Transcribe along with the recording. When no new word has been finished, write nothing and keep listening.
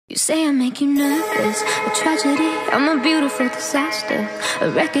You say I make you nervous, a tragedy, I'm a beautiful disaster, a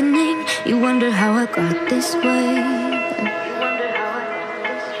reckoning, you wonder how I got this way.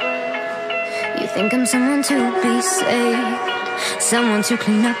 You think I'm someone to be saved, someone to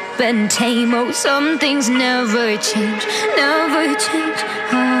clean up and tame. Oh, some things never change, never change.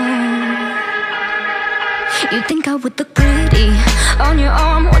 Oh. You think I would look pretty on your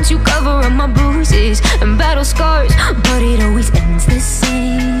arm once you cover up my bruises and battle scars, but it always ends the same.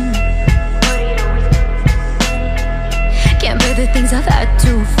 Can't bear the things I've had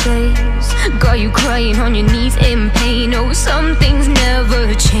to face, got you crying on your knees in pain. Oh, some things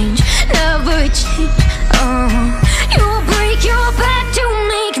never change, never change. Oh, you'll break your back to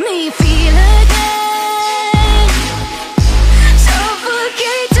make me feel again,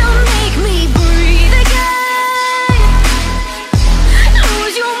 suffocate to make me breathe again,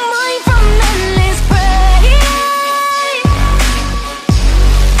 lose your mind from endless pain.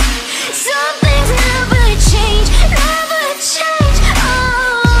 Some things never change, never change.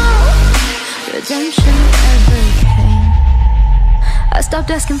 Oh, redemption never came. I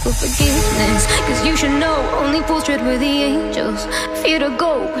stopped asking for forgiveness, cause you should know only fools tread where the angels fear to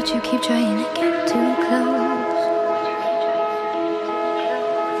go, but you keep trying to get too close.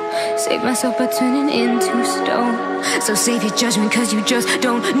 Save myself by turning into stone, so save your judgment cause you just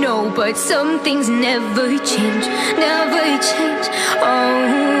don't know. But some things never change, never change.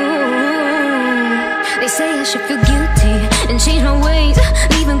 Oh, they say I should feel guilty and change my ways,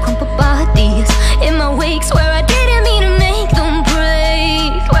 leaving crumpled bodies in my wake. Swear I didn't mean to make them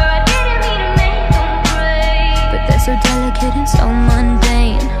break, swear I didn't mean to make them break. But they're so delicate and so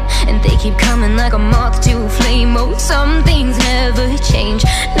mundane, and they keep coming like a moth to a flame. Oh, some things never change,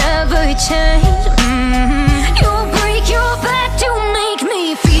 never change. You'll break your back to make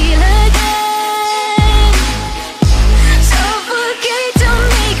me feel again, suffocate to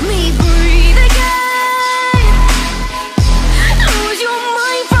make me breathe again, lose your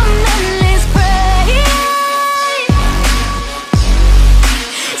mind from endless pain.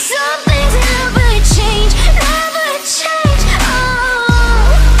 Some things never change, never change.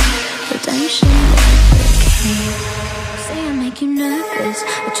 Oh, redemption never came. Say I make you nervous,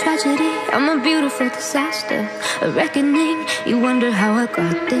 a tragedy, I'm a beautiful disaster, a reckoning, you wonder how I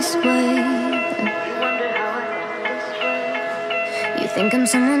got this way. You think I'm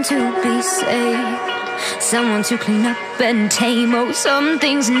someone to be saved, someone to clean up and tame. Oh, some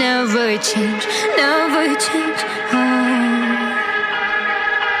things never change, never change. Oh.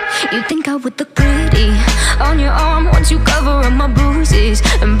 You think I would look pretty on your arm once you cover up my bruises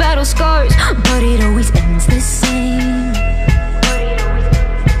and battle scars, but it always ends the same.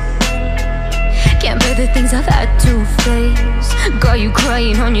 Can't bear the things I've had to face, got you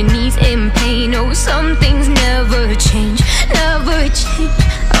crying on your knees in pain. Oh, some things never change, never change.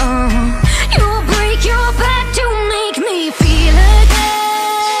 Oh, you'll break your back to make me feel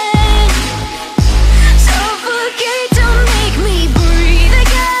again, suffocate to make me breathe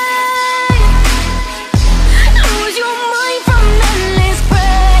again, lose your mind from endless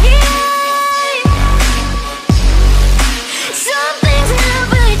pain. Some things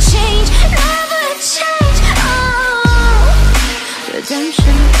never change, never change. Oh,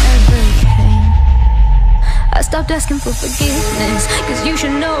 redemption never came. I stopped asking for forgiveness, cause you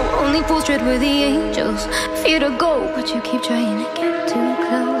should know only fools tread where the angels fear to go, but you keep trying to get too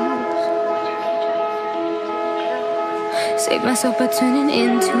close. Save myself by turning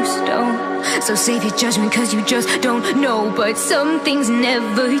into stone, so save your judgment cause you just don't know. But some things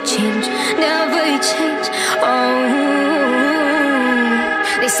never change, never change. Oh,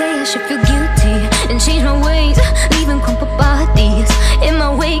 they say I should feel guilty and change my ways, leaving crumpled bodies in my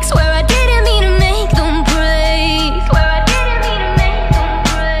wake. Swear I didn't mean to make them break, swear I didn't mean to make them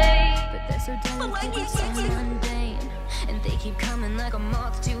break. But they're so delicate and so mundane, and they keep coming like a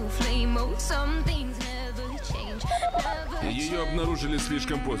moth to a flame. Oh, some things never change, never change. Ее обнаружили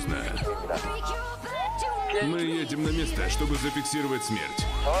слишком поздно. Мы едем на место, чтобы зафиксировать смерть.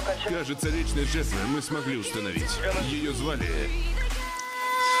 Кажется, личность жертвы мы смогли установить. Ее звали...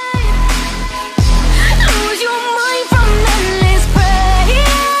 Lose your mind.